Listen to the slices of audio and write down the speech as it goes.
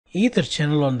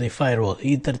Etherchannel on the firewall,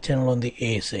 Etherchannel on the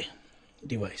ASA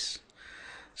device.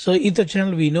 So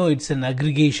Etherchannel, we know it's an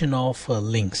aggregation of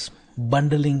links,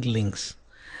 bundling links,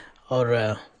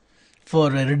 or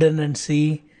for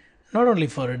redundancy, not only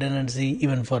for redundancy,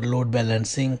 even for load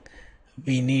balancing,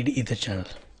 we need Etherchannel.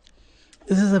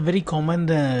 This is a very common,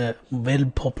 well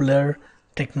popular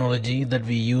technology that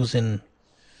we use in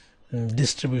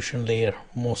distribution layer,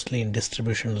 mostly in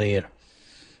distribution layer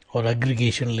or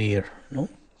aggregation layer, no?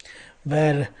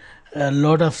 Where a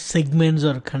lot of segments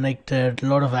are connected, a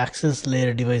lot of access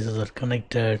layer devices are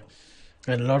connected,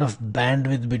 and a lot of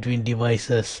bandwidth between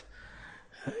devices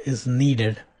is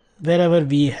needed. Wherever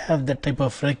we have that type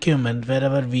of requirement,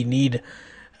 wherever we need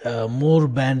more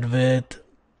bandwidth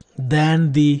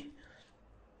than the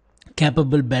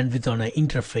capable bandwidth on an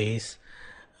interface,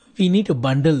 we need to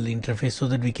bundle the interface so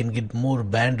that we can get more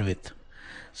bandwidth.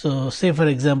 So say for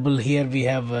example, here we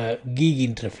have gig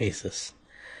interfaces.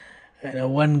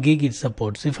 1 gig it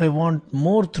supports. If I want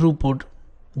more throughput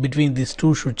between these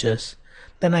two switches,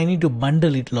 then I need to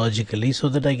bundle it logically so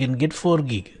that I can get 4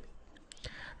 gig.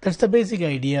 That's the basic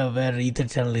idea where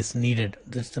Etherchannel is needed.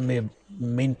 That's the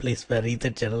main place where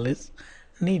Etherchannel is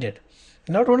needed.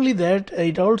 Not only that,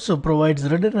 it also provides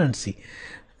redundancy.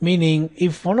 Meaning,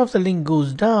 if one of the link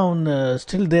goes down,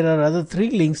 still there are other 3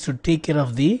 links to take care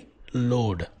of the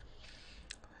load.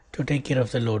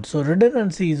 So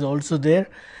redundancy is also there.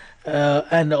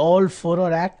 And all 4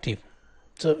 are active.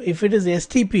 So if it is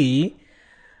STP,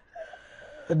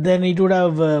 then it would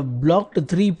have blocked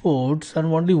 3 ports and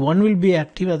only 1 will be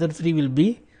active, other 3 will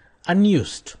be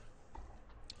unused.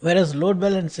 Whereas load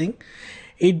balancing,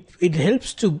 it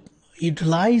helps to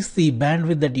utilize the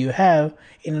bandwidth that you have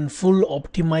in a full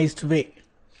optimized way.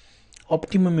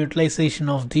 Optimum utilization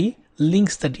of the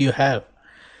links that you have.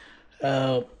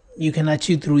 You can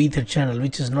achieve through Etherchannel,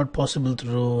 which is not possible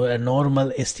through a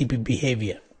normal STP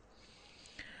behavior.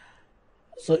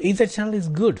 So Etherchannel is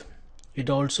good. It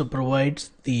also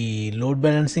provides the load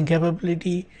balancing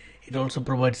capability. It also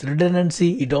provides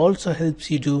redundancy. It also helps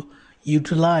you to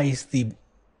utilize the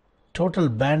total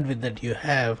bandwidth that you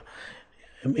have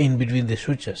in between the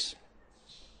switches.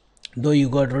 Though you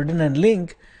got redundant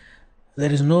link,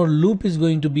 there is no loop is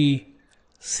going to be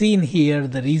seen here.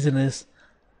 The reason is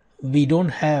we don't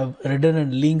have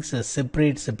redundant links as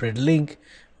separate link.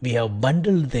 We have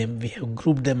bundled them, we have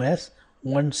grouped them as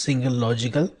one single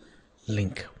logical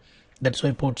link. That's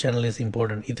why port channel is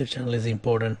important, Etherchannel is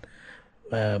important,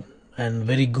 and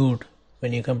very good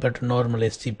when you compare to normal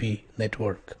STP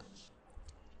network.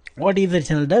 What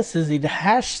Etherchannel does is it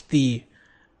hashes the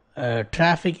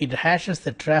traffic,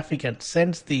 and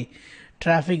sends the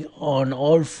traffic on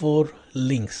all 4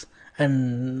 links.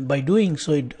 And by doing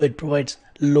so, it provides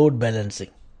load balancing.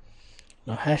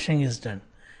 Now hashing is done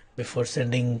before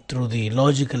sending through the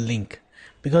logical link,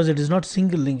 because it is not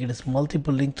single link, it is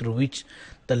multiple link through which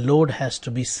the load has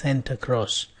to be sent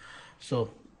across.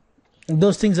 So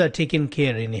those things are taken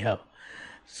care anyhow.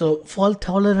 So fault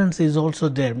tolerance is also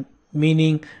there,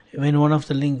 meaning when one of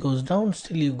the link goes down,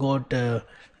 still you got the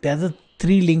other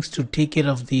 3 links to take care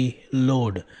of the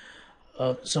load.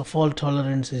 So fault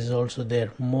tolerance is also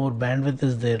there, more bandwidth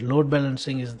is there, load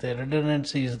balancing is there,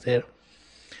 redundancy is there,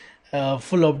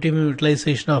 full optimum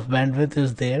utilization of bandwidth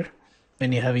is there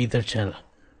when you have Etherchannel.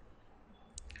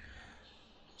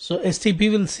 So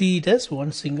STP will see it as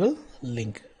one single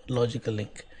link, logical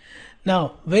link.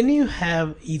 Now when you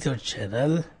have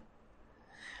Etherchannel,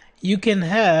 you can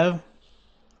have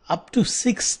up to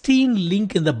 16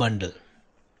 link in the bundle.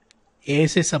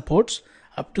 ASA supports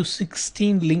up to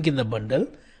 16 link in the bundle,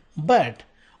 but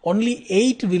only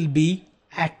 8 will be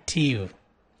active.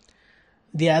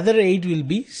 The other 8 will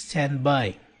be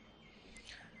standby.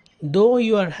 Though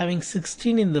you are having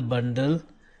 16 in the bundle,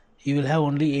 you will have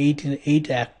only 8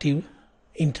 active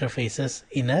interfaces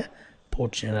in a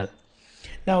port channel.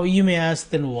 Now you may ask,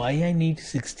 then why I need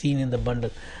 16 in the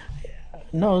bundle?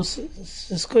 No,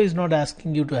 Cisco is not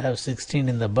asking you to have 16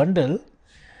 in the bundle.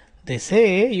 They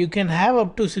say you can have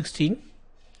up to 16,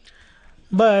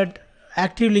 but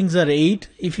active links are 8.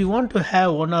 If you want to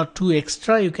have 1 or 2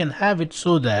 extra, you can have it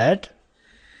so that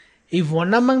if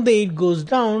one among the 8 goes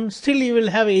down, still you will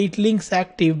have 8 links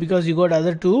active because you got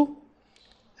other 2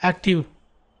 active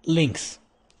links.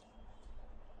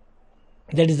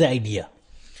 That is the idea.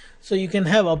 So you can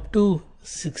have up to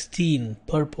 16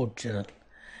 per port channel.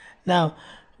 Now,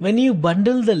 when you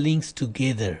bundle the links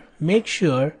together, make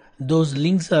sure those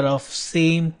links are of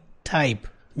same type,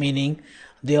 meaning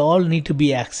they all need to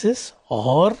be access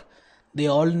or they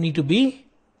all need to be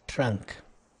trunk.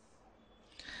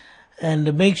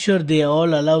 And make sure they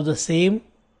all allow the same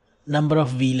number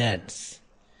of VLANs.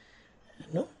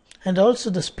 and also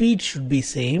the speed should be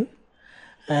same,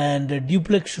 and the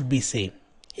duplex should be same.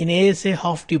 In ASA,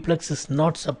 half duplex is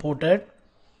not supported,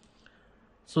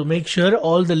 so make sure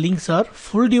all the links are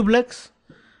full duplex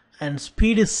and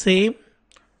speed is same.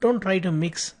 Don't try to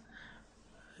mix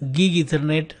gig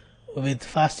Ethernet with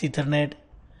fast Ethernet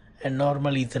and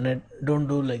normal Ethernet. Don't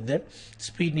do like that.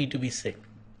 Speed need to be same.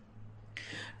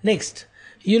 Next,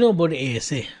 you know about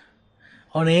ASA.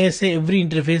 On ASA, every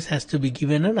interface has to be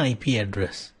given an IP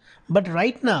address. But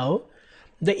right now,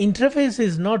 the interface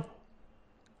is not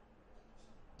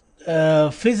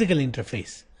physical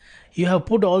interface. You have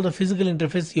put all the physical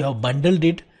interface, you have bundled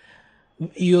it,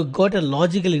 you have got a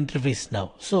logical interface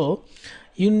now. So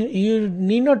you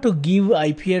need not to give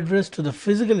IP address to the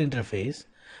physical interface.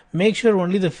 Make sure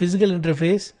only the physical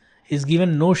interface is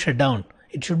given no shutdown.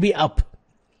 It should be up.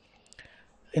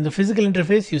 In the physical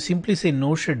interface, you simply say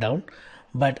no shutdown,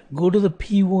 but go to the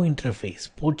PO interface,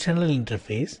 port channel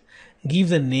interface, give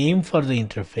the name for the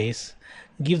interface,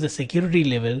 give the security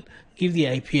level, give the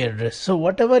IP address. So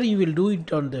whatever you will do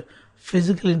it on the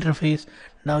physical interface,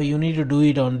 now you need to do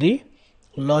it on the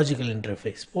logical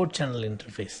interface, port channel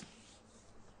interface.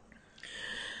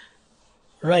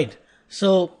 Right.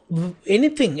 So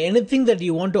anything that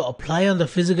you want to apply on the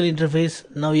physical interface,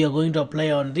 now you are going to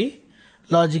apply on the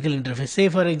logical interface. Say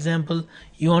for example,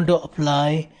 you want to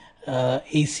apply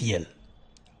ACL.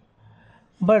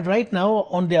 But right now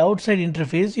on the outside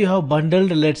interface, you have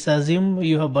bundled, let's assume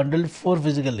you have bundled 4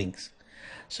 physical links.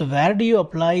 So where do you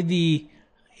apply the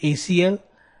ACL?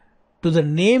 To the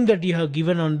name that you have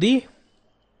given on the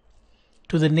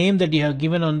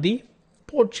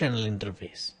port channel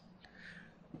interface.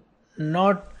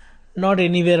 Not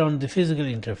anywhere on the physical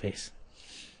interface.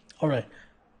 Alright.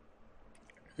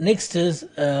 Next is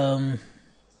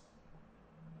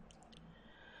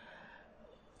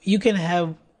you can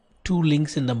have 2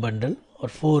 links in the bundle, or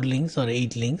 4 links or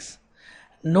 8 links.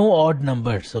 No odd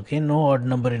numbers, okay? No odd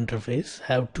number interface.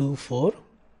 Have 2, 4,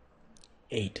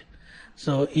 8.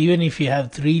 So even if you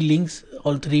have 3 links,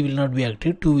 all 3 will not be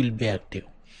active, 2 will be active.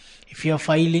 If you have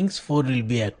 5 links, 4 will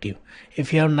be active.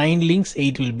 If you have 9 links,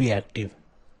 8 will be active.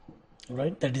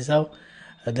 Right? That is how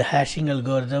the hashing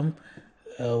algorithm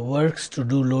works to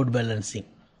do load balancing.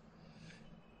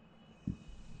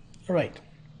 Right.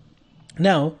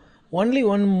 Now, only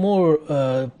one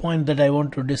more point that I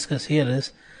want to discuss here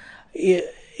is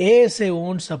ASA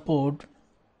won't support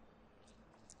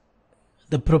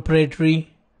the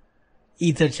proprietary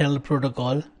Etherchannel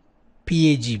protocol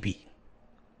PAGP.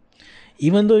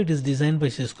 Even though it is designed by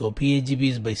Cisco, PAGP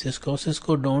is by Cisco.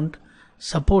 Cisco don't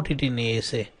support it in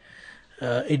ASA.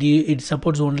 It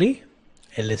supports only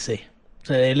LSA,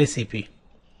 so LACP.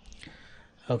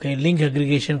 Okay, link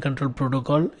aggregation control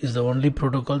protocol is the only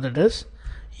protocol that is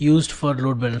used for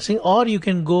load balancing, or you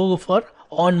can go for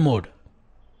on mode.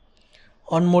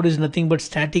 On mode is nothing but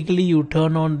statically you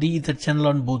turn on the Ether channel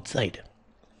on both sides.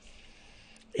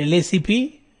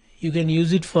 LACP, you can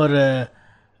use it for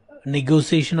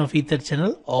negotiation of Ether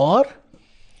channel, or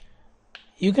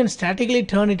you can statically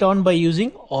turn it on by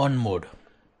using on mode.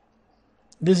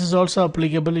 This is also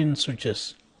applicable in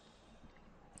switches.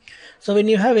 So when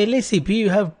you have LACP, you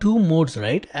have 2 modes,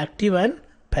 right? Active and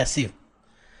passive.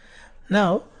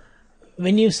 Now,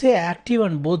 when you say active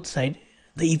on both sides,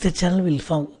 the Ether channel will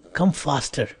come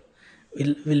faster,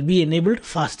 will be enabled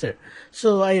faster.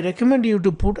 So I recommend you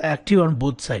to put active on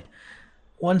both sides.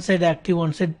 One side active,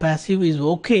 one side passive is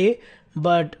okay,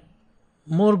 but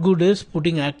more good is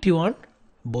putting active on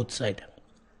both sides.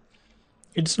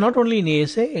 It's not only in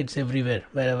ASA, it's everywhere,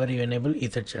 wherever you enable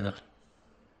Ether channel.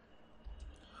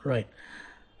 Right.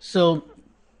 So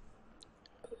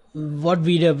what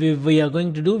we are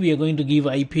going to do, we are going to give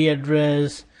IP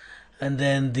address, and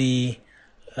then the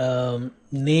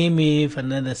name if,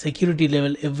 and then the security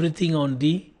level, everything on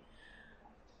the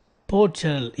port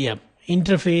channel. Yeah,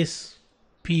 interface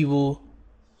PO1,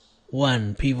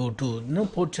 PO2, no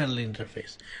port channel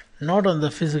interface, not on the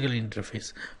physical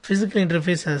interface. Physical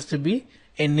interface has to be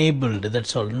enabled,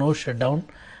 that's all. No shutdown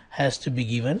has to be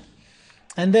given.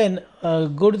 And then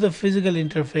go to the physical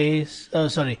interface,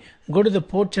 go to the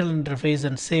port channel interface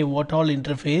and say what all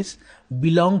interface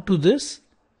belong to this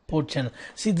port channel.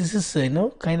 See, this is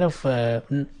kind of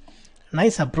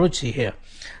nice approach here.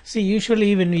 See,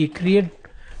 usually when you create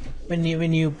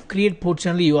port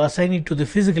channel, you assign it to the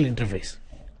physical interface,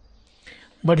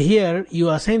 but here you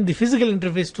assign the physical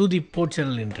interface to the port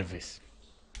channel interface.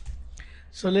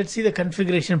 So let's see the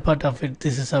configuration part of it.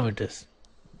 This is how it is.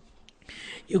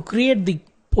 You create the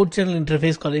port channel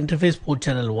interface called interface port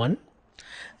channel 1,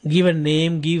 give a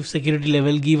name, give security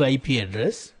level, give IP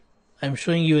address. I'm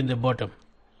showing you in the bottom.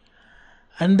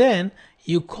 And then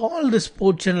you call this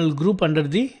port channel group under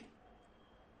the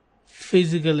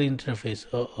physical interface.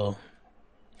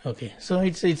 Okay, so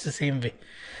it's the same way.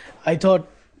 I thought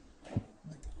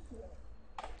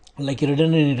like a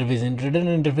redundant interface. In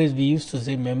redundant interface we used to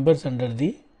say members under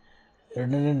the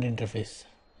redundant interface.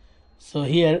 So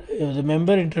here the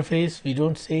member interface, we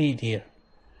don't say it here.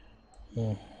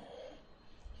 The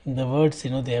words,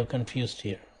 they have confused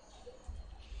here.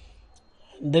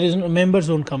 There is no, members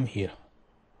won't come here.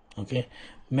 Okay,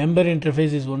 member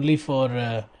interface is only for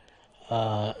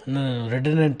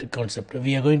redundant concept.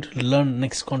 We are going to learn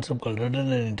next concept called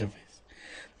redundant interface.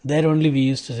 There only we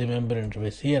used to say member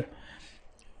interface. Here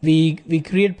we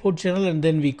create port channel and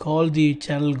then we call the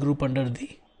channel group under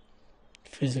the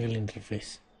physical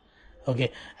interface.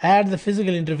 Okay, add the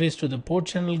physical interface to the port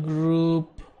channel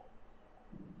group.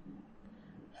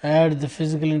 Add the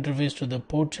physical interface to the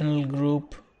port channel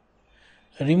group.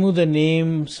 Remove the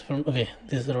names from. Okay,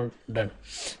 these are all done.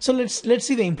 So let's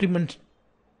see the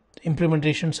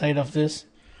implementation side of this.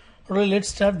 Alright, let's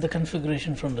start the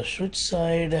configuration from the switch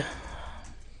side.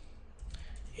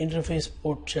 Interface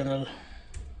port channel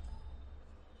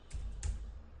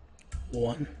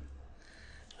 1.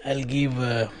 I'll give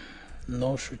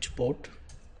no switch port.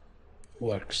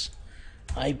 Works.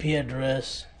 IP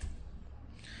address.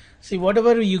 See,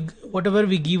 whatever we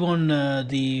give on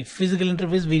the physical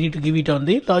interface, we need to give it on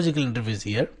the logical interface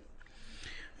here.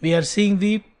 We are seeing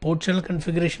the port channel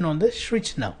configuration on the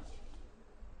switch now.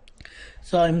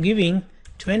 So I'm giving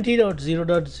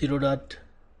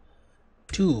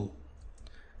 20.0.0.2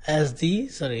 as the,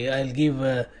 I'll give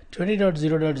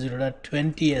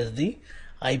 20.0.0.20 as the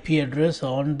IP address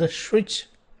on the switch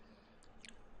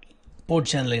port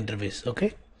channel interface.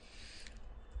 Okay.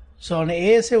 So on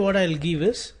ASA, what I'll give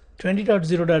is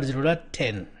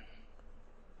 20.0.0.10.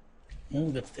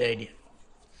 That's the idea.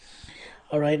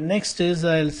 Alright, next is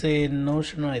I'll say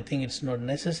notion. I think it's not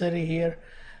necessary here.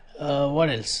 What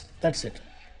else? That's it.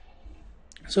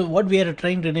 So what we are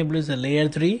trying to enable is a layer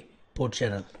 3 port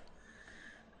channel.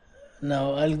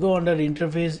 Now I'll go under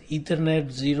interface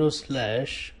Ethernet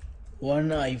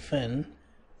 0/1-2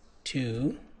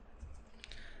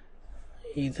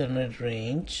 Ethernet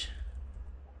range.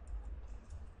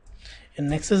 In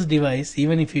Nexus device,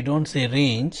 even if you don't say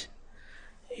range,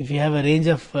 if you have a range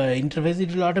of interface,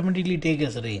 it will automatically take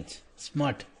as range.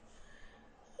 Smart.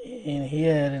 In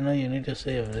here, you need to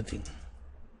say everything.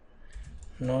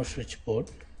 No switch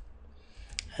port,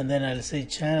 and then I'll say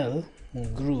channel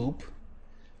group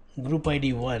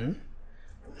ID 1.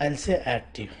 I'll say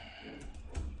active,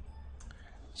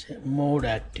 mode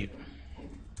active.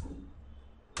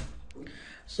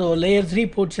 So layer 3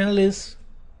 port channel is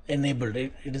enabled.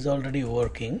 It is already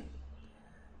working.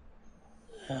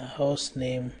 Host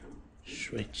name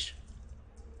switch.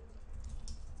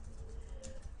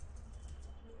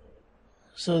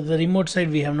 So the remote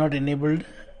side we have not enabled.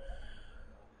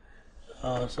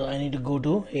 So I need to go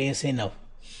to ASA now.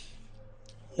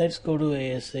 Let's go to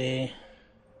ASA.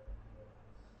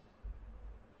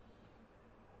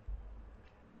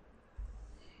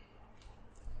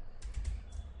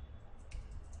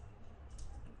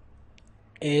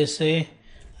 ASA,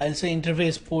 I'll say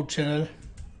interface port channel.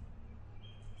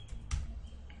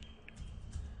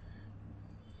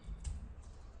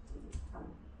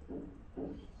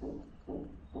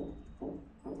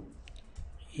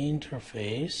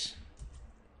 Interface.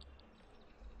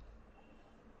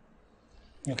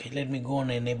 Okay, let me go and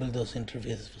enable those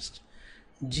interfaces first.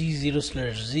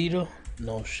 G0/0,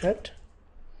 no shut.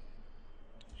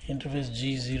 Interface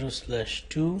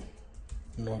G0/2,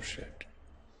 no shut.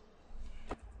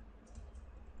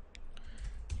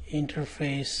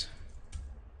 Interface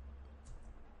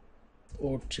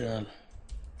port channel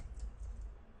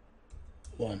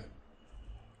 1.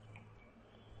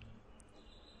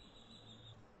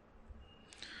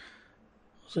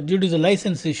 So due to the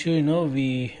license issue,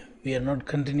 we are not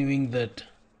continuing that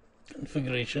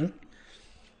configuration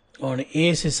on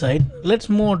ASA side. Let's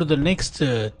move on to the next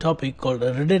topic called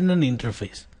a redundant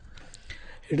interface.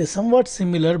 It is somewhat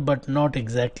similar but not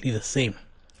exactly the same.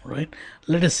 Right,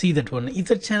 let us see that one.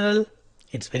 Etherchannel,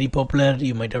 it's very popular.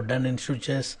 You might have done in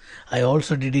switches. I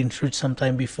also did in switch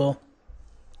sometime before.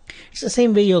 It's the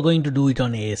same way you're going to do it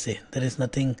on ASA. There is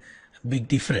nothing big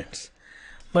difference.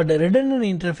 But the redundant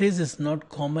interface is not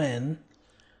common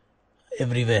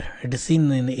everywhere. It is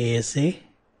seen in ASA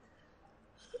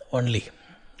only,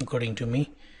 according to me.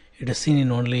 It is seen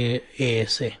in only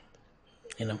ASA,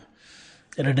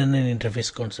 redundant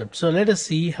interface concept. So let us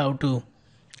see how to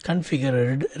configure a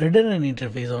redundant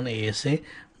interface on ASA.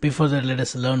 Before that, let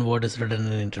us learn what is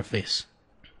redundant interface.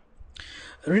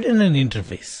 Redundant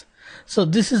interface. So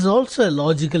this is also a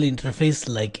logical interface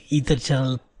like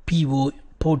Etherchannel PO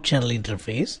port channel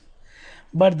interface,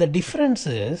 but the difference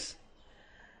is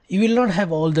you will not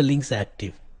have all the links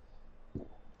active.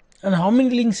 And how many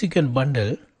links you can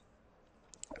bundle?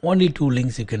 Only 2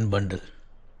 links you can bundle.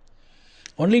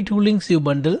 Only 2 links you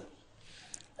bundle,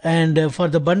 and for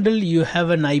the bundle you have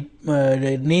a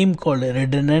name called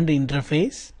redundant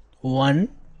interface 1,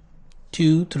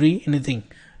 2, 3, anything.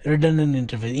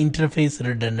 Redundant interface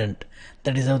redundant.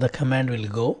 That is how the command will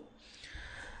go.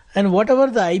 And whatever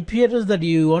the IP address that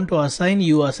you want to assign,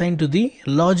 you assign to the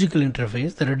logical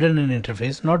interface, the redundant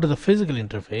interface, not to the physical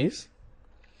interface.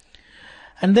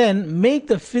 And then make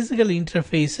the physical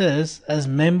interfaces as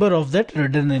member of that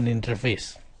redundant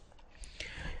interface.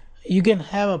 You can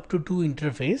have up to 2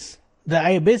 interfaces.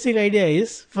 The basic idea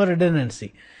is for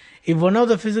redundancy. If one of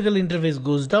the physical interface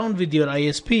goes down with your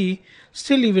ISP,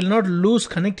 still you will not lose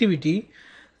connectivity.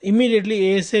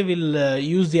 Immediately ASA will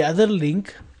use the other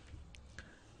link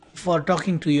for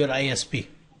talking to your ISP.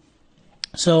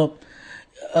 So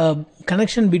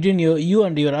connection between you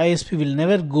and your ISP will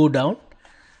never go down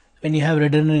when you have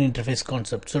redundant interface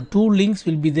concept. So 2 links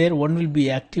will be there, one will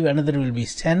be active, another will be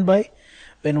standby.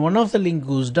 When one of the link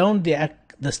goes down,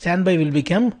 the standby will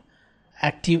become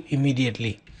active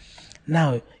immediately.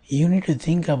 Now you need to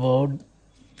think about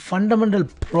fundamental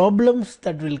problems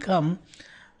that will come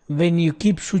when you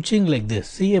keep switching like this.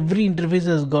 See, every interface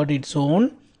has got its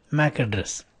own MAC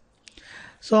address.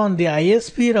 So on the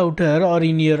ISP router or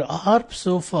in your ARP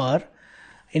so far,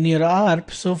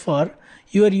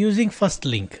 you are using first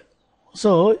link.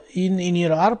 So in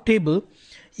your ARP table,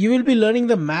 you will be learning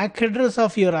the MAC address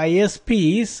of your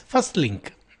ISP's first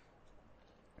link.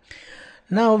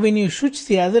 Now when you switch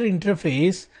the other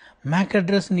interface, MAC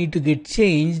address need to get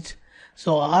changed.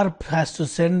 So ARP has to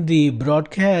send the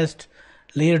broadcast,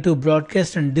 layer 2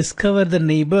 broadcast, and discover the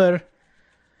neighbor.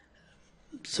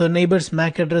 So neighbor's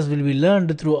MAC address will be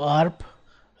learned through ARP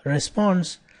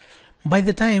response. By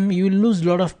the time you will lose a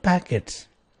lot of packets.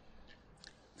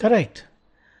 Correct.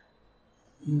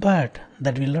 But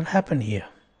that will not happen here.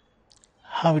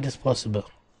 How it is possible?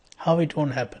 How it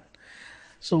won't happen?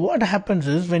 So what happens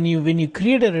is when you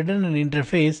create a redundant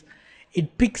interface,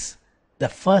 it picks the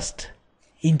first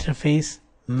interface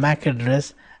MAC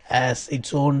address as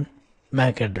its own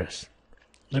MAC address.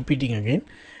 Repeating again,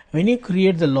 when you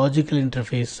create the logical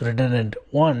interface redundant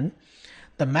 1,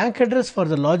 the MAC address for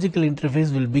the logical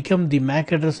interface will become the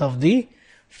MAC address of the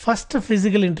first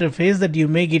physical interface that you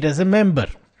make it as a member.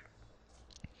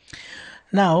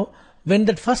 Now, when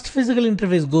that first physical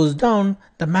interface goes down,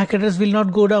 the MAC address will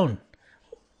not go down.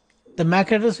 The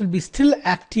MAC address will be still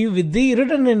active with the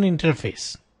redundant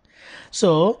interface.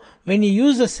 So, when you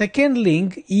use the second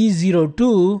link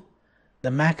E02,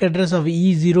 the MAC address of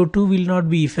E02 will not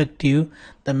be effective.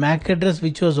 The MAC address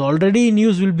which was already in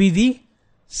use will be the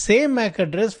same MAC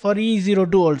address for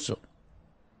E02 also.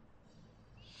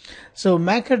 So,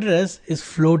 MAC address is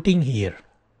floating here.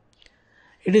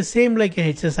 It is same like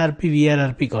a HSRP,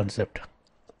 VRRP concept.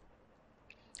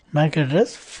 MAC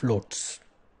address floats.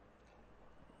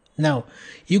 Now,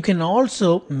 you can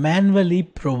also manually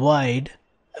provide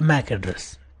a MAC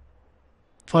address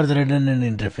for the redundant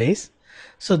interface.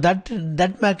 So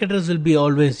that MAC address will be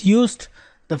always used.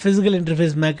 The physical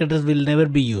interface MAC address will never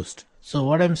be used. So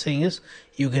what I'm saying is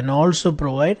you can also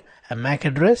provide a MAC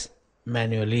address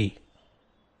manually.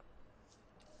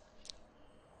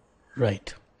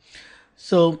 Right.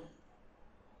 So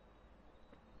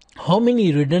how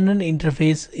many redundant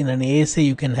interface in an ASA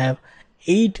you can have?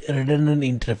 8 redundant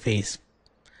interface.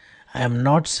 I am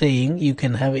not saying you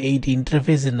can have 8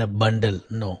 interface in a bundle.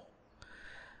 No.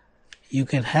 You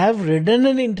can have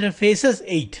redundant interfaces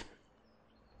 8.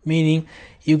 Meaning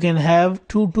you can have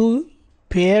two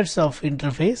pairs of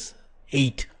interface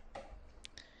 8.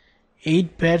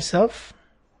 8 pairs of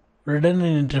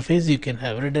redundant interface you can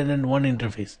have. Redundant 1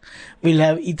 interface. We'll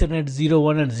have Ethernet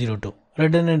 01 and 02.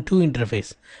 Redundant 2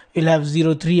 interface. We'll have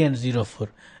 03 and 04.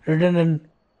 Redundant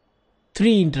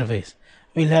 3 interface.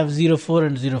 We'll have 04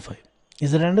 and 05.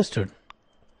 Is that understood?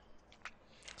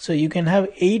 So you can have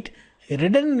 8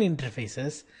 redundant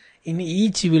interfaces. In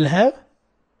each you will have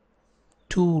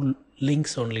 2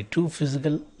 links only. 2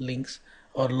 physical links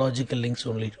or logical links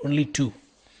only. Only 2.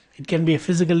 It can be a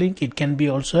physical link. It can be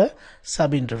also a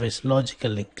sub interface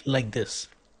logical link like this.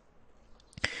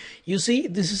 You see,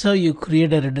 this is how you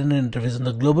create a redundant interface. In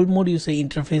the global mode, you say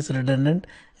interface redundant,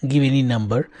 give any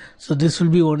number. So this will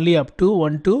be only up to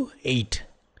 1 to 8.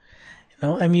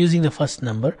 Now I'm using the first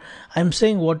number. I'm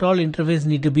saying what all interface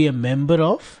need to be a member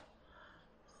of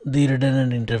the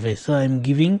redundant interface. So I'm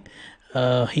giving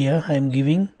here, I'm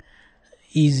giving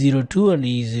E02 and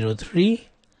E03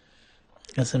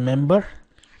 as a member,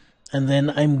 and then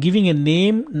I'm giving a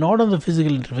name not on the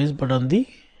physical interface but on the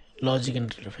logic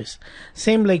interface.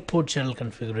 Same like port channel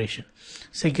configuration,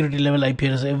 security level, IP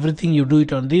address, everything you do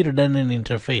it on the redundant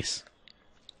interface.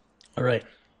 Alright,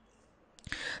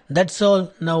 that's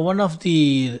all. Now one of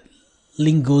the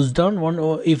link goes down,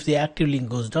 if the active link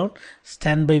goes down,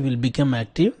 standby will become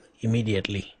active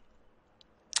immediately.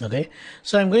 Okay,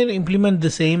 so I'm going to implement the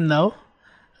same now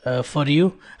for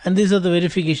you, and these are the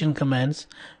verification commands.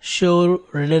 Show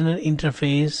redundant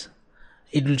interface,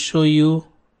 it will show you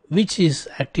which is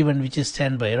active and which is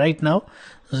standby. Right now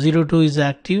 02 is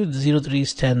active, 03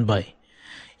 is standby.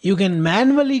 You can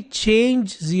manually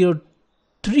change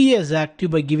 03 as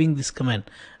active by giving this command: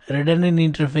 redundant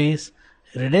interface,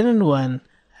 redundant 1,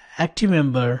 active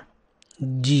member,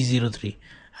 G03.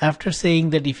 After saying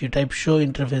that, if you type show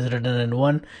interface redundant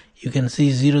 1, you can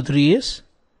see 03 is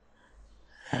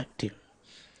active.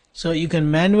 So you can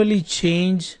manually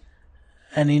change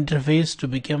an interface to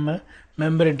become a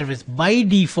member interface. By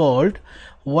default,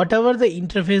 whatever the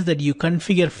interface that you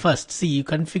configure first, see, you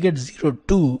configured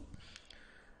 02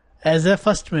 as a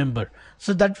first member,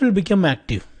 so that will become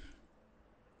active.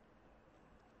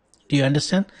 Do you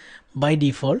understand? By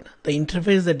default, the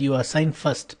interface that you assign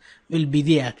first will be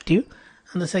the active,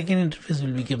 and the second interface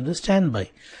will become the standby.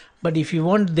 But if you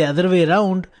want the other way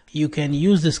around, you can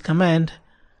use this command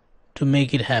to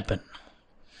make it happen.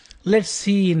 Let's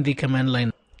see in the command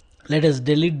line. Let us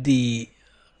delete the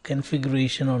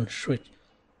configuration on switch.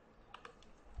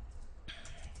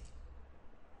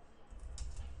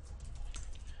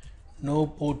 No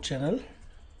port channel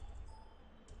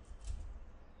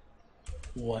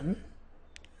 1,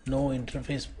 no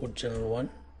interface port channel 1.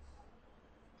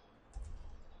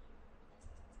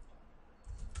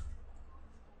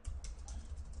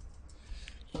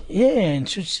 Yeah, in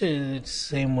switch it's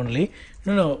same only.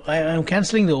 No, I'm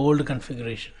cancelling the old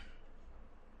configuration.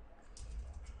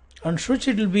 On switch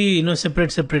it will be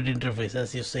separate interface,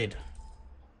 as you said.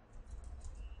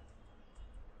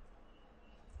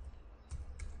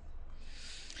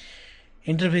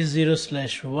 Interface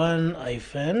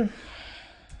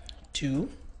 0/1-2.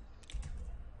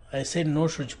 I said no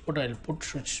switch port, I'll put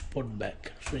switch port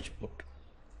back. Switch port.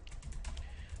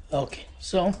 Okay,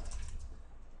 so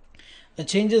the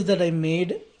changes that I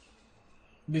made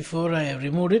before, I have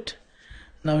removed it.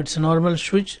 Now it's a normal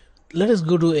switch. Let us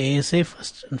go to ASA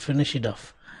first and finish it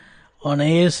off. On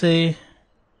ASA,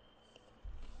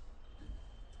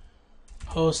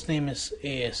 host name is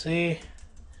ASA,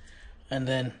 and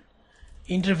then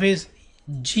interface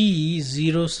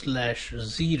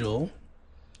G0/0.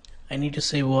 I need to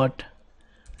say what?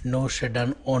 No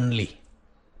shutdown only.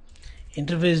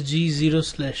 Interface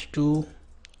G0/2,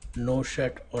 no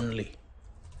shut only.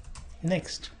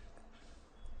 Next,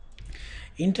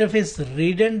 interface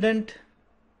redundant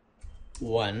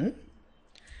 1,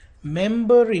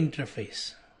 member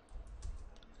interface.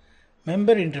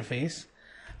 Member interface,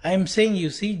 I am saying,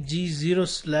 you see,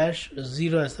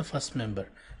 G0/0 as the first member,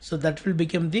 so that will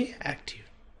become the active.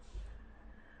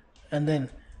 And then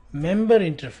member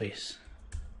interface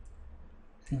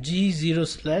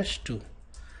G0/2.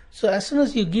 So as soon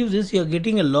as you give this, you are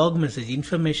getting a log message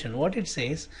information. What it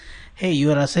says: hey, you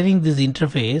are assigning this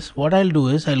interface. What I'll do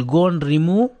is I'll go and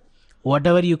remove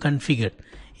whatever you configured.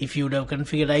 If you would have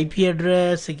configured IP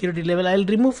address, security level, I'll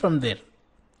remove from there.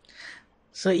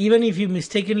 So even if you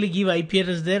mistakenly give IP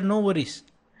address there, no worries.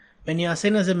 When you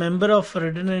assign as a member of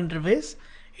redundant interface,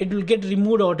 it will get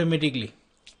removed automatically.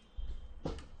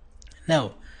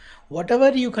 Now, whatever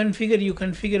you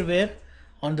configure where?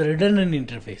 On the redundant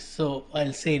interface. So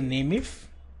I'll say name if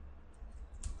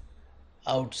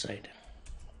outside.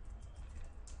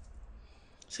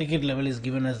 Security level is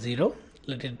given as 0.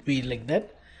 Let it be like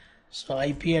that. So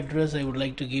IP address, I would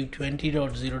like to give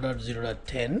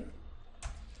 20.0.0.10.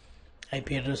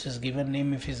 IP address is given,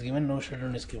 name if is given, no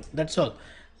shutdown is given. That's all.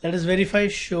 Let us verify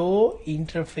show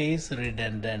interface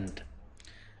redundant.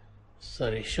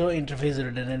 Sorry, show interface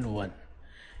redundant 1.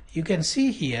 You can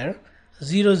see here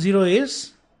 00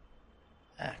 is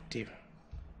active.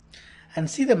 And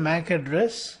see the MAC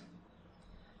address.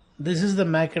 This is the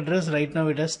MAC address right now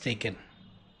it has taken.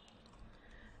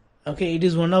 Okay, it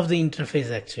is one of the interface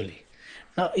actually.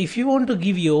 Now if you want to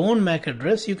give your own MAC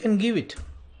address, you can give it.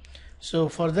 So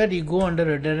for that you go under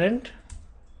redundant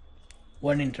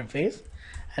 1 interface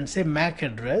and say MAC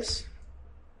address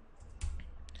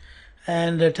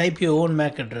and type your own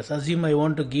MAC address. Assume I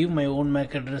want to give my own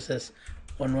MAC address as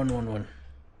 1111.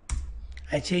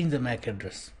 I change the MAC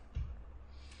address.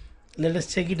 Let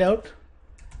us check it out.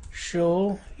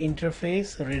 Show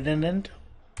interface redundant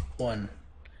 1.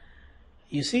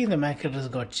 You see the MAC address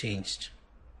got changed.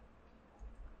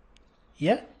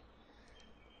 Yeah.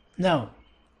 Now,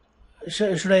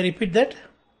 should I repeat that?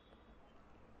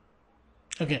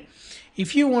 Okay.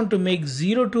 If you want to make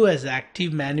 02 as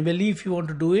active manually, if you want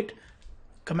to do it,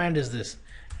 command is this: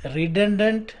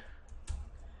 redundant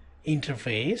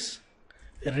interface,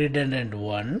 redundant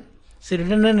 1. So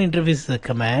redundant interface is a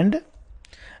command.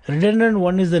 Redundant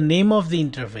 1 is the name of the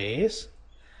interface,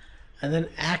 and then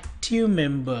active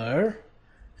member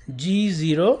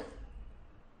G0.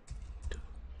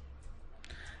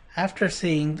 After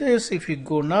saying this, if you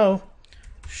go now,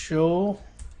 show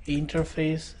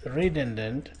interface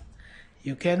redundant,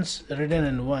 you can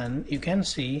redundant 1, you can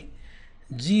see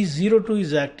G02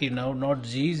 is active now, not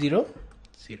G00.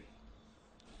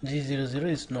 G00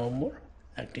 is no more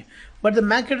active, but the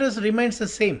MAC address remains the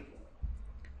same.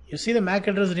 You see, the MAC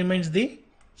address remains the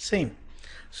same,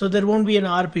 so there won't be an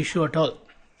ARP issue at all.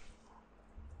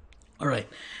 Alright,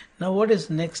 now what is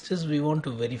next is we want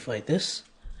to verify this.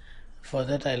 For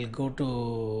that I'll go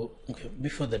to, okay,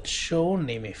 before that, show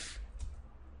name if.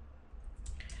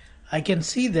 I can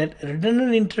see that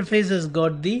redundant interface has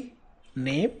got the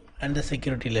name and the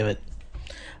security level.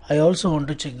 I also want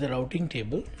to check the routing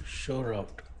table, show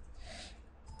route.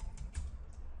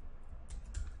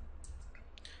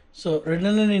 So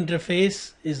redundant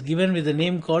interface is given with a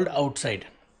name called outside.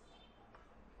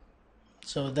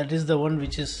 So that is the one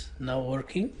which is now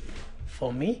working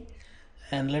for me.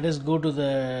 And let us go to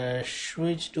the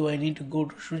switch. Do I need to go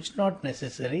to switch? Not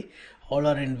necessary. All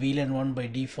are in VLAN 1 by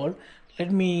default.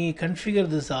 Let me configure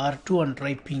this R2 and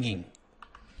try pinging.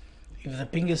 If the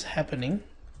ping is happening,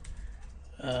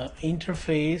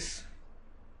 interface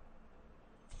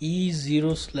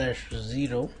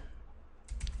E0/0,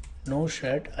 no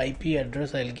shut, IP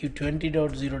address I'll give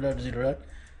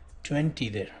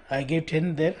 20.0.0.20 there. I gave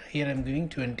 10 there, here I'm giving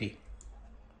 20.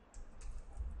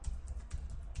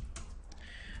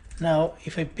 Now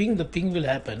if I ping, the ping will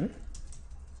happen.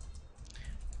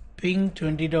 Ping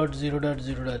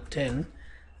 20.0.0.10.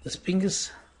 This ping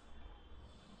is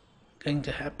going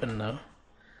to happen now.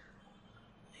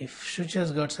 If switch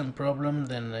has got some problem,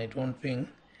 then it won't ping.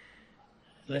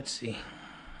 Let's see.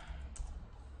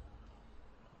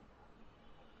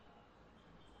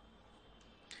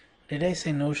 Did I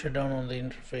say no shutdown on the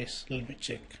interface? Let me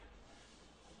check.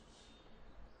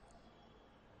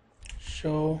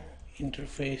 Show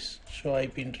interface, show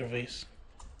IP interface.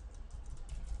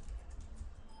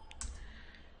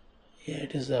 Yeah,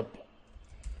 it is up.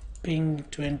 Ping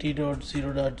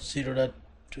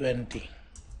 20.0.0.20.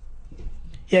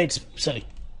 Yeah, it's, sorry,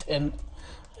 10.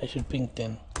 I should ping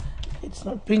 10. It's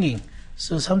not pinging.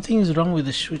 So something is wrong with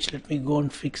the switch. Let me go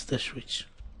and fix the switch.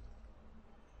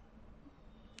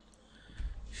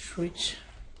 Switch,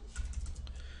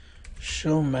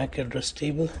 show MAC address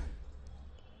table.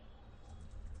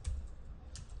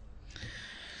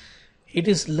 It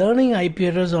is learning IP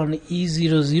address on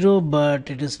E00, but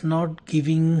it is not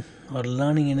giving or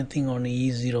learning anything on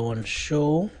E01.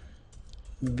 Show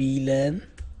VLAN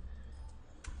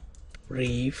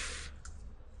brief.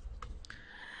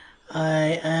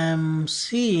 I am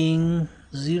seeing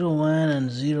 01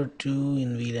 and 02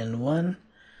 in VLAN 1.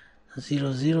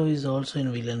 00 is also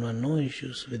in VLAN 1. No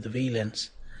issues with the VLANs.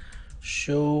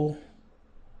 Show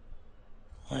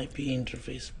IP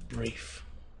interface brief.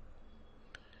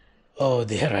 Oh,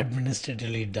 they are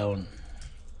administratively down.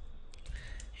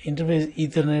 Interface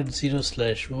Ethernet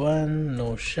 0/1,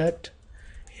 no shut.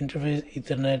 Interface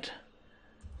Ethernet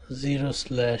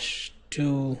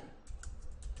 0/2,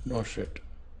 no shut.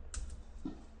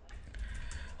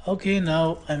 Okay,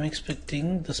 now I'm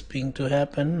expecting this ping to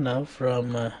happen now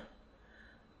from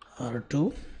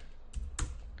R2.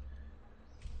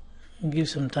 Give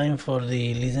some time for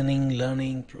the listening,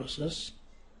 learning process.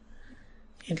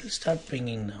 It will start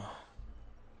pinging now.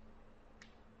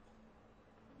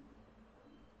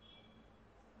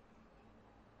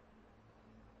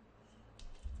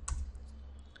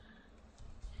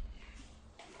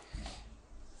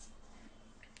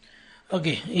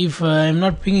 Okay, if I'm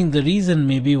not pinging, the reason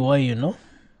may be why,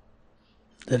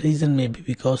 the reason may be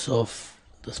because of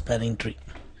the spanning tree.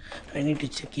 I need to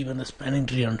check even the spanning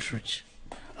tree on switch.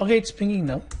 Okay, it's pinging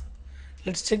now.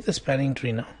 Let's check the spanning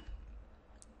tree now.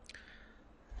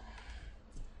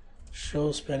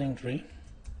 Show spanning tree.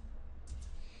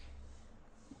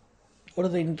 What are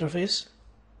the interface?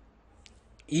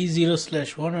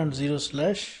 E0/1 and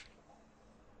 0/2.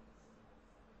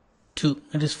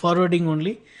 It is forwarding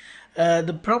only.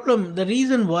 The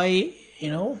reason why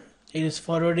it is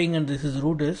forwarding and this is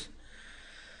root is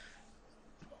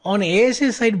on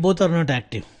ASA side both are not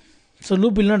active, so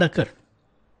loop will not occur.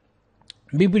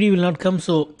 BPD will not come,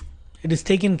 so It is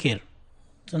taken care.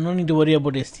 So no need to worry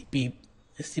about STP.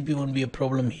 STP won't be a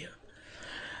problem here.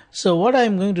 So what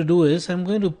I'm going to do is I'm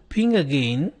going to ping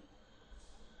again,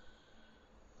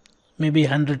 maybe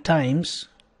 100 times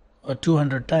or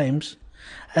 200 times.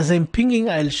 As I'm pinging,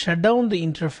 I'll shut down the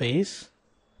interface,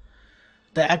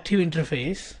 the active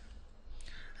interface,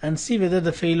 and see whether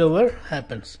the failover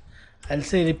happens. I'll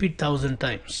say repeat 1000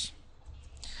 times.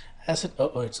 As it,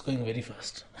 oh, it's going very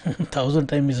fast. 1000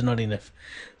 times is not enough.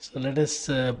 So let us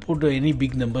put any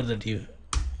big number that you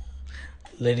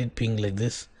let it ping like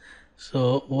this.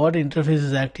 So what interface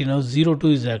is active now? 02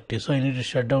 is active. So I need to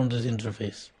shut down this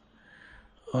interface.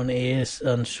 On AS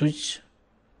on switch.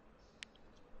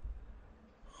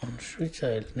 On switch,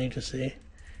 I'll need to say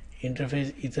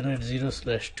interface Ethernet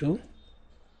 0/2.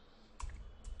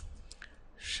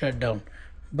 Shut down.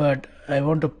 But I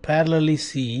want to parallelly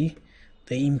see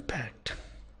the impact.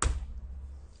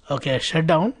 Okay, I shut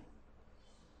down.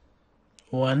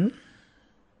 1,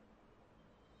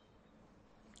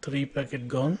 3 packet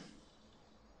gone.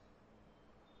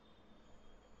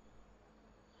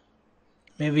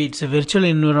 Maybe it's a virtual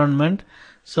environment.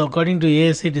 So according to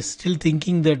ASA, it is still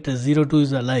thinking that 02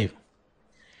 is alive.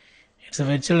 It's a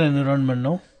virtual environment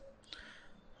now.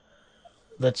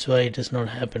 That's why it is not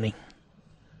happening.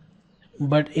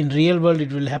 But in real world,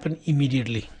 it will happen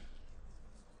immediately.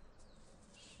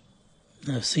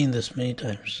 I've seen this many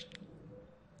times.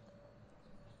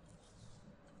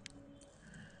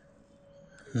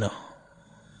 No,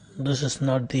 this is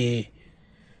not the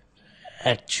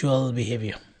actual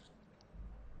behavior.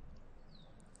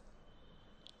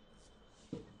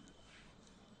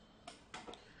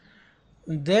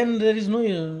 Then there is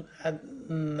no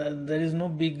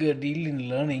big deal in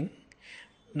learning.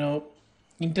 Now,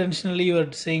 intentionally you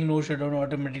are saying no shutdown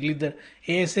automatically. The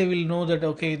ASA will know that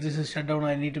okay, this is shutdown.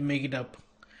 I need to make it up.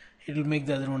 It will make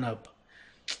the other one up.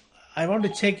 I want to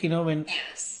check, when.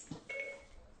 Yes.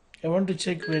 I want to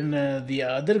check when the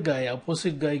other guy,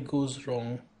 opposite guy, goes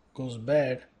wrong, goes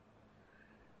bad.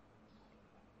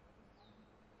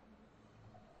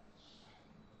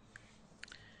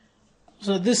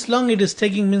 So this long it is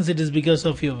taking means it is because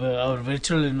of our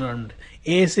virtual environment.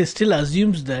 ASA still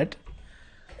assumes that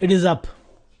it is up.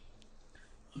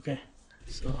 Okay,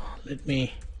 so let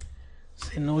me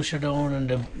say no shutdown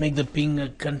and make the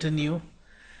ping continue.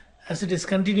 As it is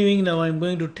continuing now, I'm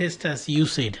going to test as you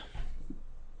said.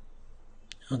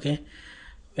 Okay,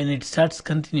 when it starts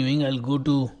continuing, I'll go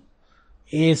to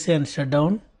ASA and shut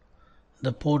down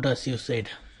the port as you said,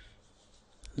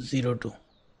 02.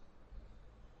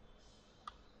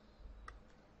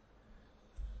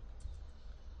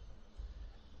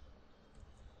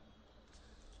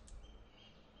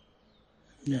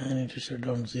 Yeah, I need to shut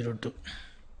down 02.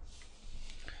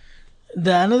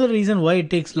 The another reason why it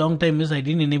takes long time is I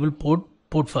didn't enable port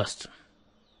first.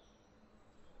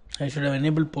 I should have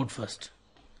enabled port first.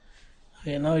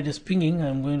 Okay, now it is pinging.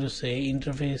 I'm going to say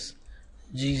interface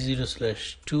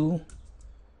G0/2,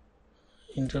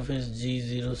 interface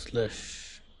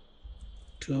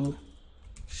G0/2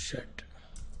 shut.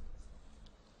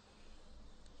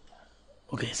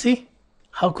 Okay, see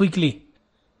how quickly.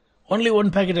 Only one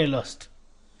packet I lost.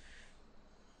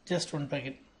 Just one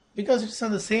packet. Because it's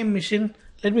on the same machine,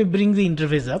 let me bring the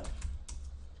interface up.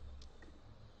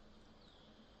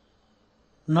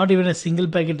 Not even a single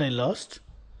packet I lost.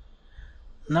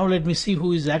 Now let me see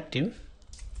who is active.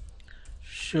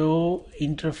 Show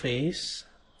interface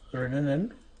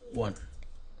redundant 1.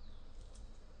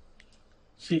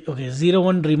 See, okay,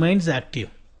 01 remains active.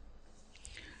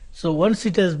 So once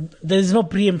it has, there is no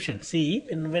preemption. See,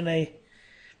 when I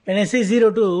say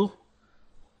 02,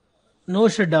 no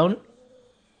shutdown,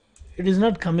 it is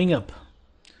not coming up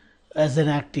as an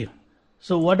active.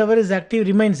 So whatever is active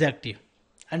remains active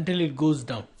until it goes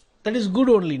down. That is good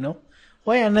only, no?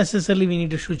 Why unnecessarily we need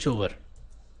to switch over?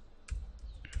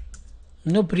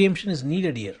 No preemption is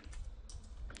needed here.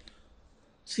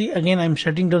 See, again I'm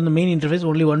shutting down the main interface,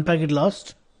 only one packet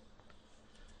lost.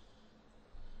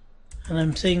 And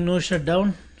I'm saying no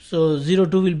shutdown, so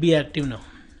 02 will be active now.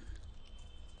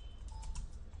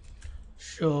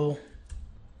 Show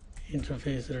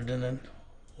interface redundant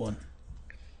 1.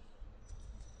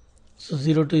 So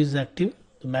 02 is active.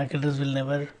 The MAC address will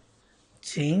never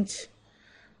change.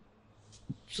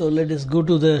 So let us go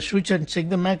to the switch and check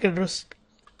the MAC address.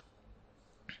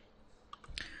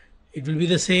 It will be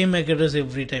the same MAC address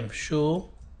every time. Show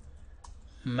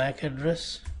MAC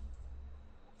address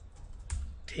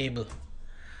table.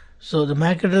 So the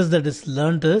MAC address that is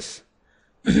learnt is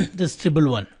this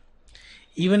 111.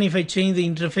 Even if I change the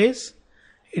interface,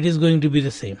 it is going to be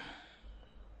the same.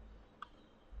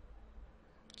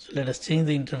 So let us change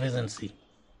the interface and see.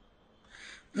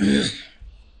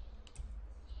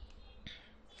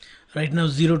 Right now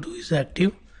 02 is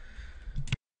active.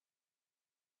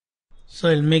 So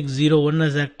I'll make 01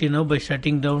 as active now by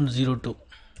shutting down 02.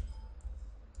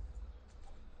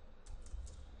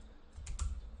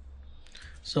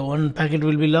 So one packet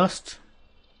will be lost.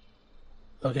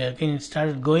 Okay, again it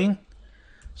started going.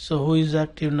 So who is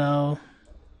active now?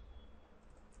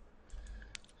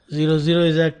 00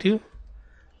 is active,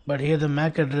 but here the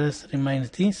MAC address remains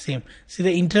the same. See,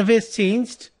 the interface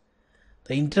changed.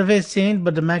 The interface changed,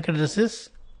 but the MAC address is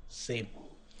same.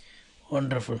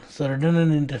 Wonderful. So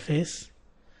redundant interface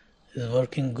is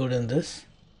working good in this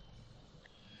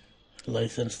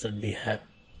license that we have.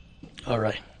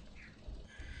 Alright.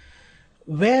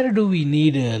 Where do we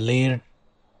need a layer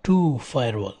 2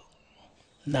 firewall?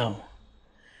 Now,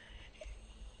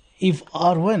 if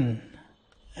R1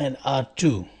 and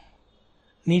R2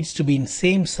 needs to be in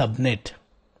same subnet,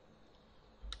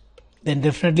 then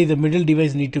definitely the middle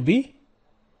device need to be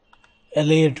a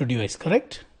layer 2 device,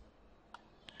 correct?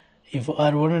 If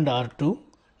R1 and R2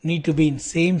 need to be in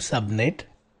same subnet,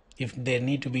 if they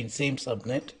need to be in same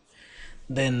subnet,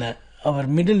 then our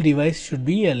middle device should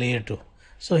be a layer 2.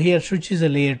 So here switch is a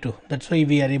layer 2. That's why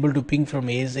we are able to ping from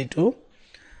ASA to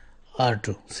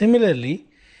R2. Similarly,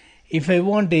 if I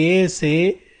want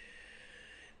ASA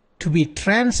to be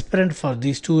transparent for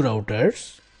these two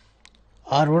routers,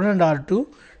 R1 and R2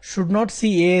 should not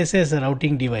see ASA as a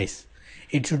routing device.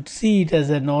 It should see it as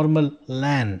a normal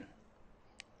LAN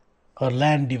or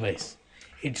LAN device.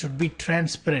 It should be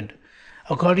transparent.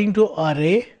 According to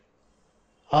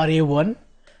RA1,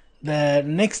 the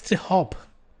next hop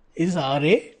is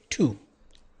RA2.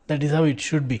 That is how it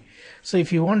should be. So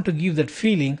if you want to give that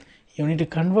feeling, you need to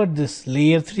convert this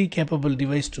layer 3 capable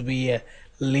device to be a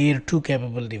layer 2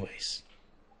 capable device.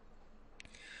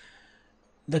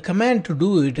 The command to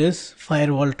do it is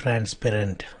firewall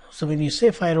transparent. So when you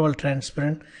say firewall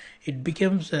transparent, it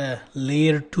becomes a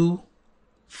layer 2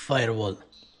 firewall.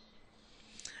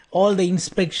 All the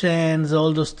inspections,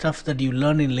 all those stuff that you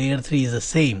learn in layer 3 is the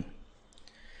same.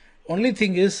 Only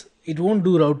thing is, it won't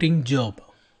do routing job.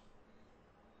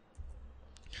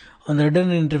 On the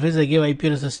redundant interface, I gave IP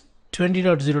address as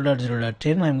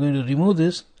 20.0.0.10. I'm going to remove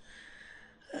this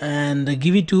and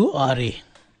give it to RA.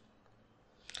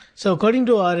 So according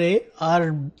to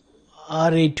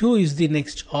RA2 is the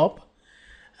next hop,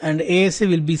 and ASA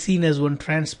will be seen as one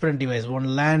transparent device,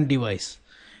 one LAN device,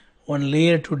 one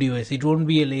layer 2 device. It won't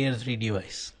be a layer 3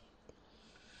 device.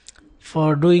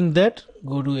 For doing that,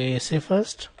 go to ASA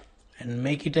first and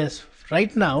make it as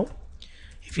right now.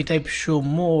 If you type show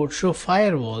mode, show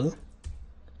firewall,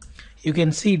 you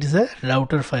can see it is a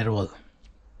router firewall.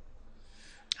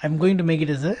 I'm going to make it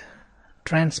as a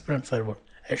transparent firewall,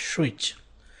 a switch.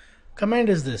 Command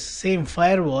is this, same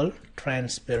firewall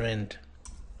transparent.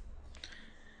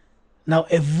 Now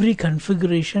every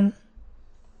configuration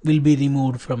will be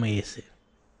removed from ASA.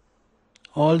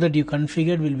 All that you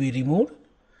configured will be removed.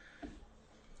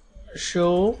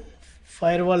 Show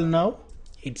firewall now.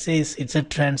 It says it's a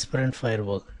transparent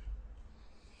firewall.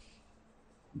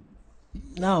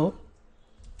 Now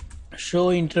show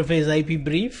interface IP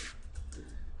brief.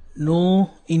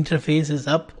 No interface is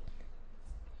up.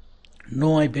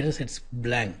 No IP address, it's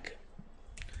blank.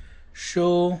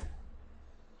 Show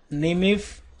name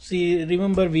if. See,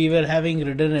 remember we were having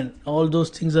redundant. All those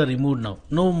things are removed now.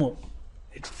 No more.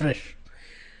 It's fresh.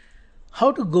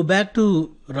 How to go back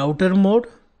to router mode?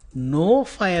 No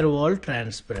firewall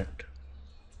transparent.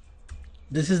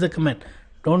 This is the command.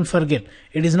 Don't forget,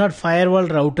 it is not firewall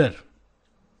router.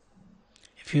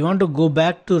 If you want to go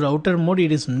back to router mode,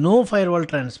 it is no firewall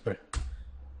transparent.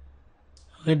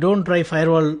 Okay, don't try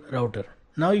firewall router.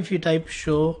 Now if you type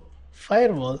show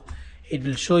firewall, it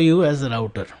will show you as a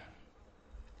router.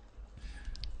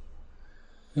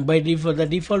 By default, the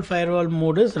default firewall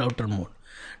mode is router mode.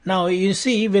 Now you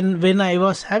see, when I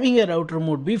was having a router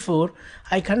mode before,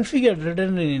 I configured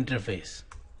redundant interface.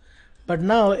 But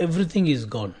now everything is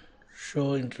gone.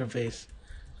 Show interface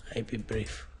IP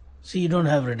brief. See, you don't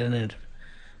have redundant.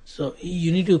 So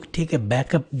you need to take a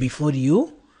backup before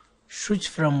you switch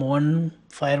from one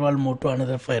firewall mode to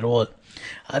another firewall.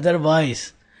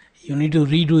 Otherwise, you need to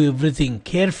redo everything.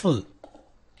 Careful.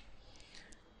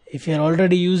 If you are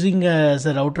already using as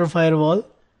a router firewall,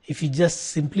 if you just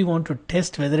simply want to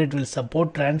test whether it will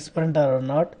support transparent or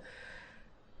not,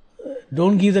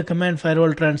 don't give the command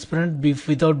firewall transparent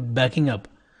without backing up.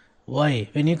 Why?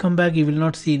 When you come back, you will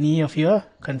not see any of your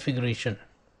configuration.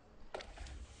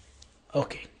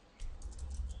 Okay.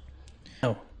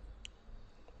 Now,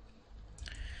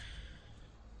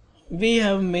 we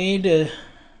have made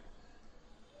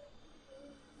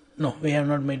No, we have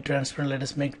not made transparent. Let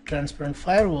us make transparent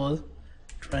firewall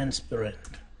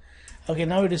transparent. Okay,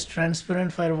 now it is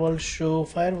transparent firewall, show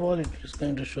firewall. It is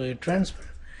going to show you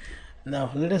transparent. Now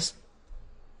let us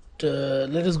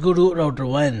go to router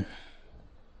 1.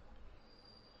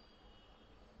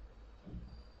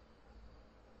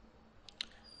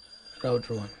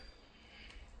 Router 1.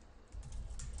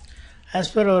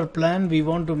 As per our plan, we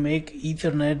want to make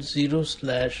Ethernet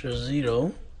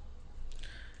 0/0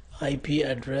 IP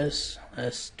address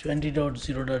as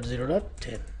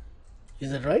 20.0.0.10.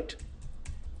 Is that right?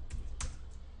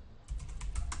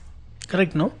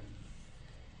 Correct, no?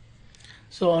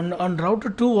 So on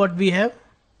router 2, what we have?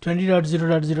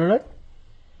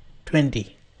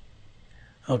 20.0.0.20.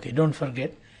 Okay, don't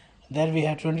forget. There we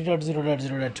have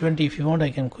 20.0.0.20. If you want, I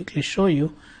can quickly show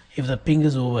you if the ping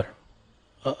is over.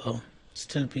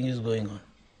 Still ping is going on.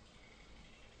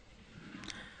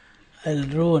 I'll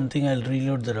do one thing, I'll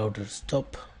reload the router.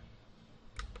 Stop.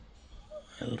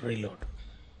 I'll reload.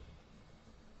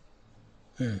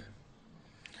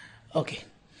 Okay.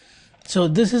 So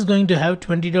this is going to have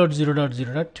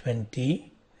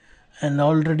 20.0.0.20 and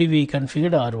already we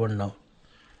configured R1 now.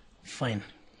 Fine.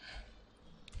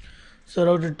 So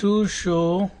router 2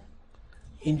 show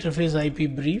interface IP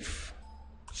brief.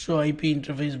 Show IP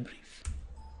interface brief.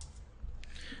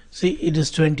 See, it is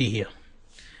 20 here.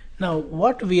 Now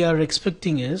what we are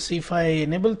expecting is, if I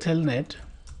enable telnet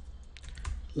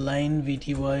line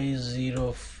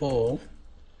VTY04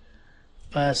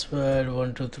 password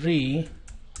 123,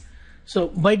 so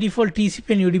by default TCP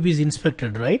and UDP is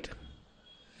inspected, right?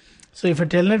 So if a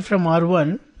telnet from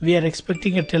R1, we are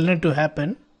expecting a telnet to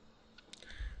happen.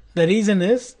 The reason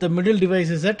is the middle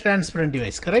device is a transparent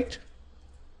device, correct?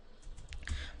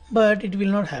 But it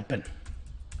will not happen.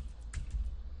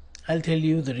 I'll tell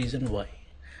you the reason why.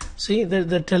 See,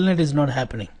 the telnet is not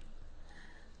happening.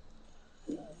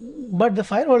 But the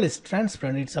firewall is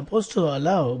transparent. It's supposed to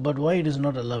allow, but why it is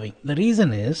not allowing? The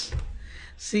reason is,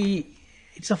 see,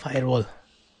 it's a firewall.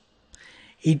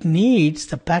 It needs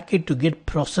the packet to get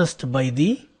processed by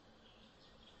the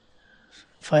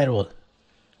firewall.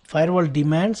 Firewall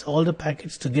demands all the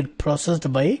packets to get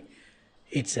processed by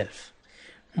itself.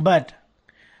 But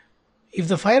if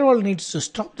the firewall needs to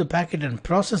stop the packet and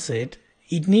process it,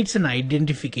 it needs an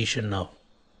identification now.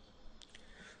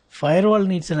 Firewall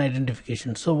needs an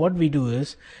identification. So what we do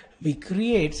is we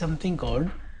create something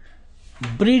called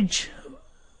bridge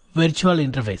virtual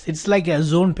interface. It's like a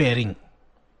zone pairing.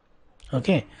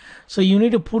 Okay. So you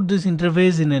need to put this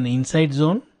interface in an inside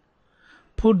zone,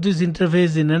 put this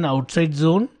interface in an outside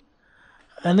zone,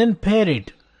 and then pair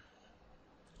it.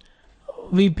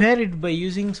 We pair it by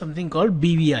using something called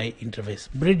BVI interface,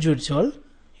 bridge virtual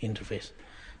interface.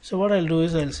 So what I'll do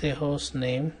is I'll say host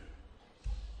name.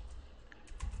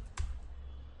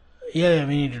 Yeah,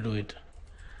 we need to do it.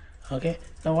 Okay.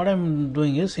 Now what I'm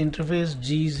doing is interface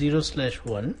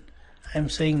G0/1. I'm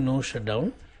saying no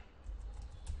shutdown.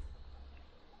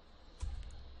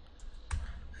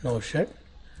 No shut.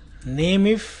 Name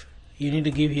if, you need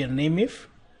to give here name if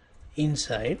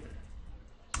inside,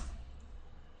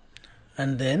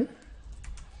 and then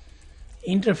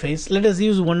interface. Let us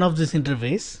use one of this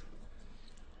interface.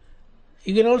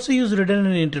 You can also use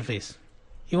redundant interface.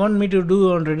 You want me to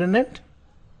do on redundant?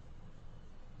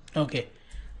 Okay.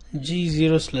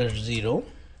 G0/0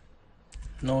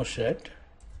 no shut,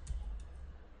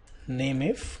 name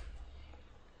if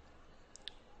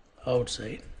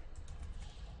outside,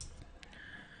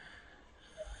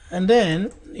 and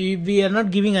then we are not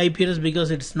giving IP address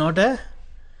because it's not a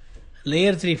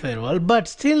layer 3 firewall, but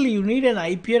still you need an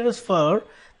IP address for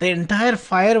the entire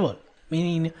firewall,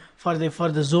 meaning for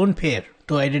the zone pair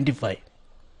to identify.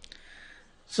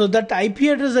 So that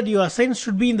IP address that you assign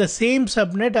should be in the same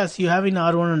subnet as you have in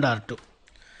R1 and R2.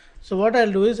 So what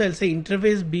I'll do is I'll say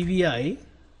interface BVI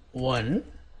 1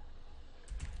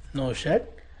 no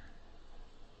shut.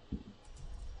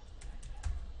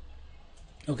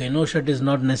 Okay, no shut is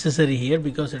not necessary here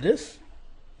because it is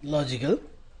logical.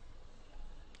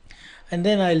 And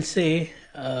then I'll say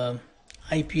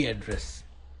IP address.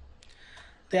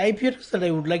 The IP address that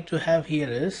I would like to have here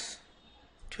is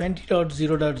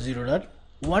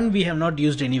 20.0.0.1. We have not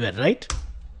used anywhere, right?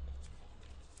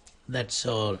 That's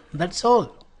all. That's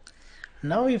all.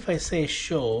 Now if I say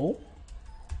show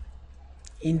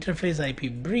interface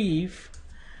IP brief,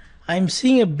 I'm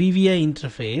seeing a BVI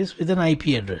interface with an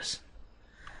IP address.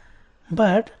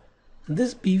 But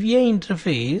this BVI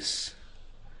interface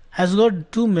has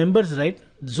got two members, right?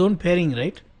 Zone pairing,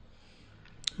 right?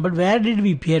 But where did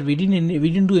we pair? We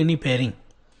didn't do any pairing.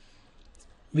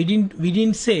 We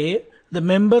didn't say the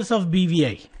members of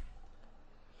BVI.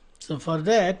 So for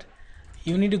that,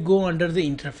 you need to go under the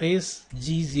interface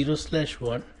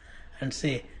G0/1 and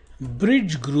say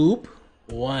bridge group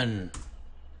 1.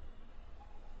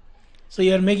 So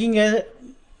you are making as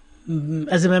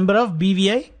a member of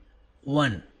BVI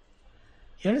 1.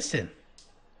 You understand?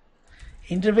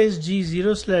 Interface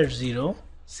G0/0,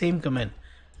 same command,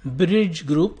 bridge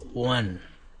group 1.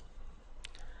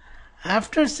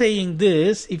 After saying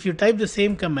this, if you type the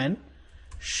same command,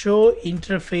 show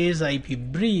interface IP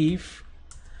brief,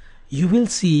 you will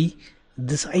see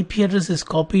this IP address is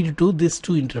copied to this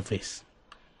two interface.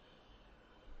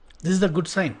 This is the good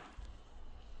sign.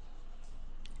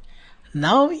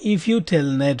 Now if you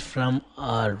telnet from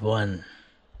R1,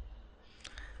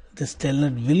 this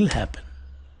telnet will happen.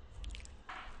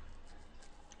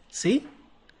 See,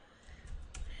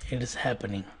 it is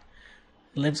happening.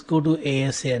 Let's go to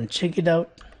ASA and check it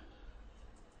out.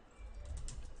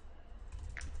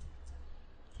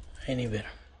 Anywhere,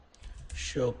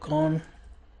 show con.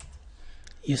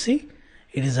 You see,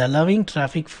 it is allowing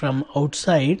traffic from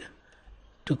outside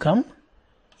to come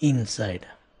inside.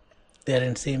 They are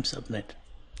in same subnet.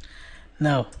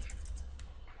 Now,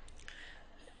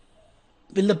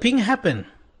 will the ping happen?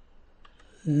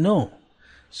 No.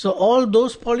 So all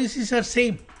those policies are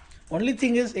same. Only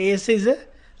thing is ASA is a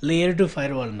layer 2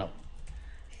 firewall now.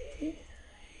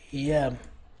 Yeah.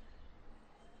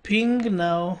 Ping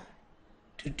now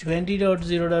to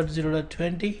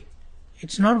 20.0.0.20.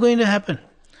 It's not going to happen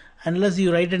unless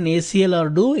you write an ACL or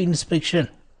do inspection.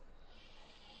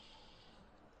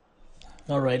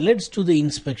 Alright, let's do the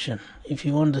inspection. If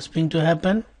you want this ping to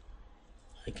happen,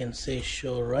 I can say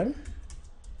show run.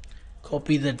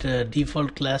 Copy that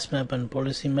default class map and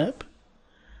policy map,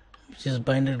 which is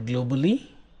binded globally.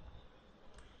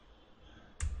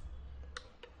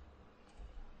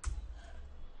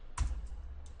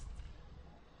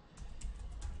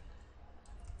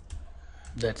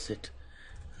 That's it.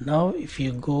 Now if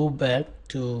you go back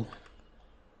to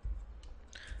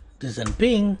this and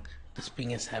ping, this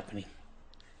ping is happening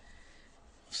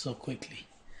so quickly.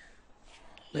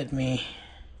 Let me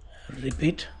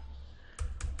repeat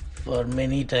for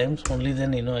many times, only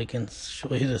then I can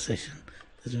show you the session.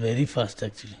 It's very fast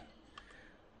actually.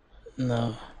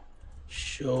 Now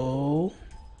show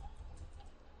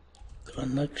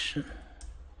connection.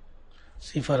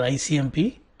 See, for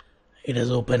ICMP it has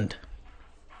opened.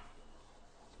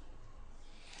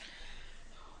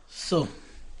 So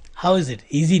how is it?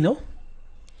 Easy, no?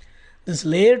 This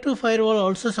layer 2 firewall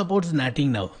also supports NATing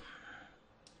now.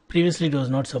 Previously it was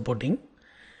not supporting.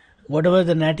 Whatever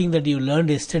the NATing that you learned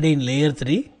yesterday in layer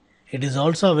 3, it is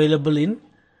also available in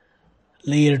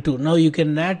layer 2. Now you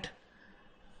can NAT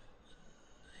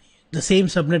the same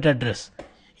subnet address.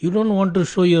 You don't want to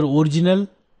show your original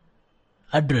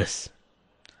address.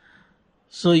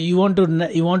 So you want to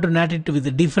NAT it with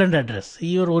a different address.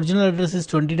 Your original address is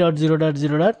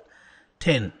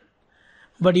 20.0.0.10.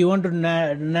 But you want to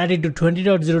NAT it to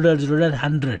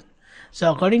 20.0.0.100.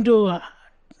 So according to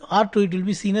R2, it will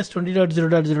be seen as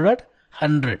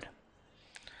 20.0.0.100.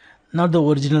 Not the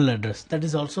original address. That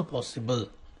is also possible.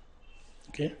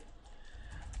 Okay.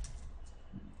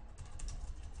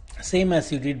 Same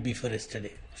as you did before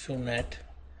yesterday. Show NAT.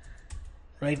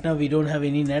 Right now we don't have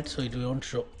any NAT, so it won't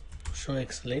show. Show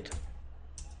xlate.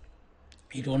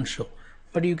 It won't show.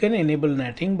 But you can enable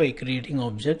NATing by creating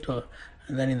object,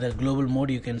 and then in the global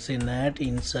mode you can say NAT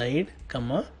inside,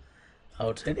 comma,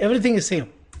 outside. Everything is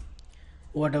same.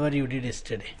 Whatever you did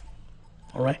yesterday.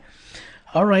 Alright.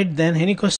 Alright then, any questions?